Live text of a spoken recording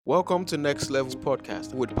Welcome to Next Levels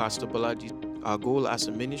Podcast with Pastor Balaji. Our goal as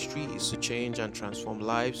a ministry is to change and transform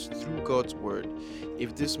lives through God's Word.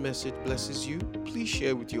 If this message blesses you, please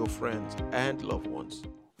share with your friends and loved ones.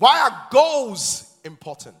 Why are goals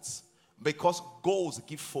important? Because goals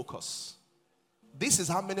give focus. This is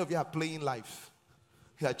how many of you are playing life.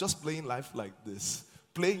 You are just playing life like this,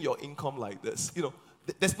 playing your income like this. You know,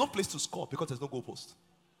 there's no place to score because there's no goalpost.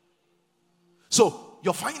 So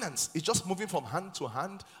your finance is just moving from hand to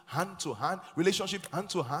hand, hand to hand, relationship hand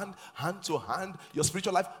to hand, hand to hand, your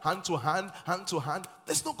spiritual life hand to hand, hand to hand.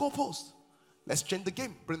 There's no goalpost. Let's change the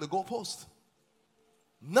game, bring the goalpost.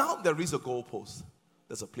 Now there is a goalpost.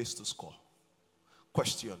 There's a place to score.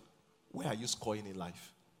 Question, where are you scoring in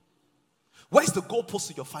life? Where is the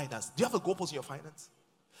goalpost in your finance? Do you have a goalpost in your finance?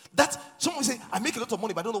 That someone will say, I make a lot of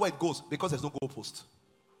money, but I don't know where it goes because there's no goalpost.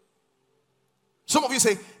 Some of you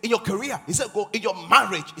say, in your career, is it goal? In your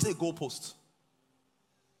marriage, is it a goalpost?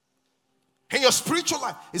 In your spiritual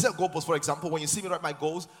life, is it a goalpost? For example, when you see me write my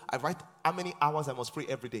goals, I write how many hours I must pray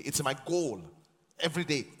every day. It's my goal. Every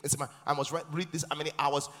day. I must read this, how many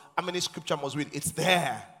hours, how many scripture I must read. It's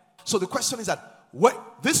there. So the question is that,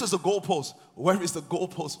 this is the goalpost. Where is the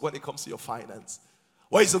goalpost when it comes to your finance?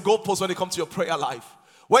 Where is the goalpost when it comes to your prayer life?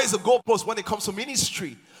 Where is the goalpost when it comes to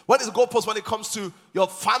ministry? What is the goalpost when it comes to your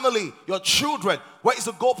family, your children? Where is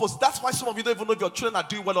the goalpost? That's why some of you don't even know if your children are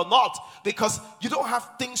doing well or not. Because you don't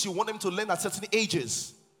have things you want them to learn at certain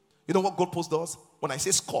ages. You know what goalpost does? When I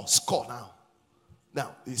say score now.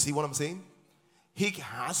 Now, you see what I'm saying? He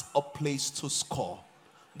has a place to score.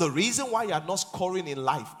 The reason why you are not scoring in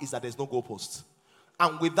life is that there's no goalpost.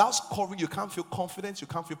 And without scoring, you can't feel confident, you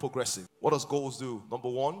can't feel progressive. What does goals do? Number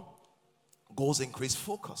one, goals increase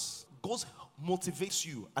focus. Goals motivates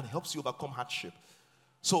you and helps you overcome hardship.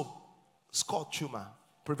 So, score Chuma.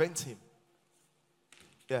 Prevent him.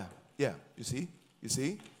 Yeah. You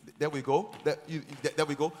see? There we go. There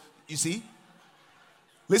we go. You see?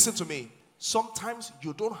 Listen to me. Sometimes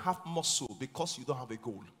you don't have muscle because you don't have a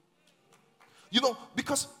goal. You know,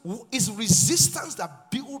 because it's resistance that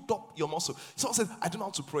builds up your muscle. Someone says, I don't know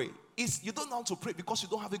how to pray. You don't know how to pray because you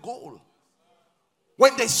don't have a goal.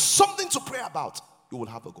 When there's something to pray about, you will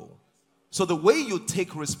have a goal. So the way you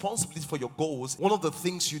take responsibility for your goals, one of the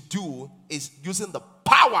things you do is using the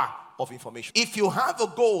power of information. If you have a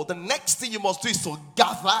goal, the next thing you must do is to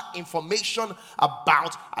gather information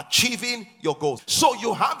about achieving your goals. So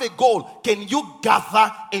you have a goal. Can you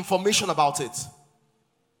gather information about it?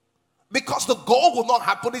 Because the goal will not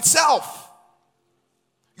happen itself.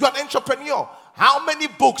 You're an entrepreneur. How many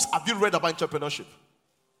books have you read about entrepreneurship?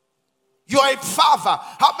 You're a father.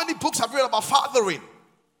 How many books have you read about fathering?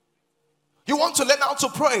 You want to learn how to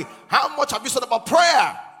pray. How much have you studied about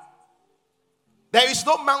prayer? There is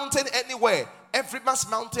no mountain anywhere. Every man's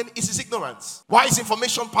mountain is his ignorance. Why is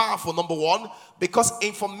information powerful? Number one, because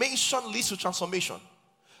information leads to transformation.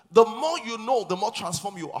 The more you know, the more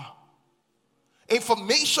transformed you are.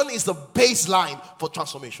 Information is the baseline for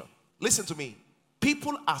transformation. Listen to me.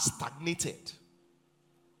 People are stagnated.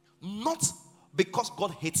 Not because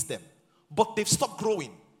God hates them, but they've stopped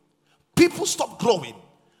growing. People stop growing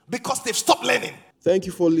because they've stopped learning. Thank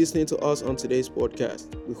you for listening to us on today's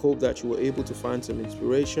podcast. We hope that you were able to find some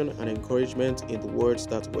inspiration and encouragement in the words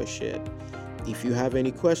that were shared. If you have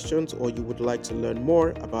any questions or you would like to learn more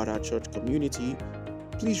about our church community,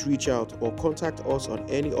 please reach out or contact us on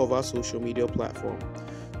any of our social media platforms.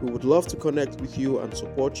 We would love to connect with you and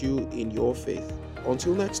support you in your faith.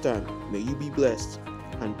 Until next time, may you be blessed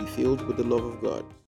and be filled with the love of God.